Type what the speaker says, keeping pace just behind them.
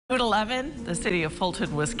At 11, the city of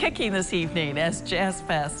Fulton was kicking this evening as Jazz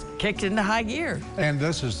Fest kicked into high gear. And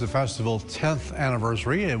this is the festival's 10th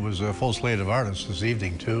anniversary. It was a full slate of artists this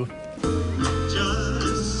evening, too.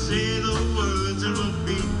 Just say the words and we'll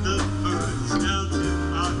beat the birds down to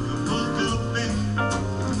Acapulco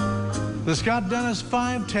Bay. The Scott Dennis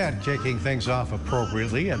 510 kicking things off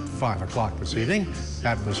appropriately at 5 o'clock this evening.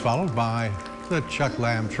 That was followed by the Chuck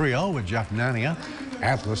Lamb Trio with Jeff Nania.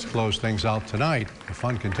 Atlas closed things out tonight. The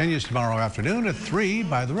fun continues tomorrow afternoon at 3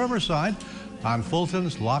 by the Riverside on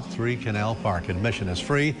Fulton's Lot 3 Canal Park. Admission is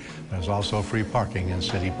free. There's also free parking in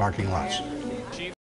city parking lots.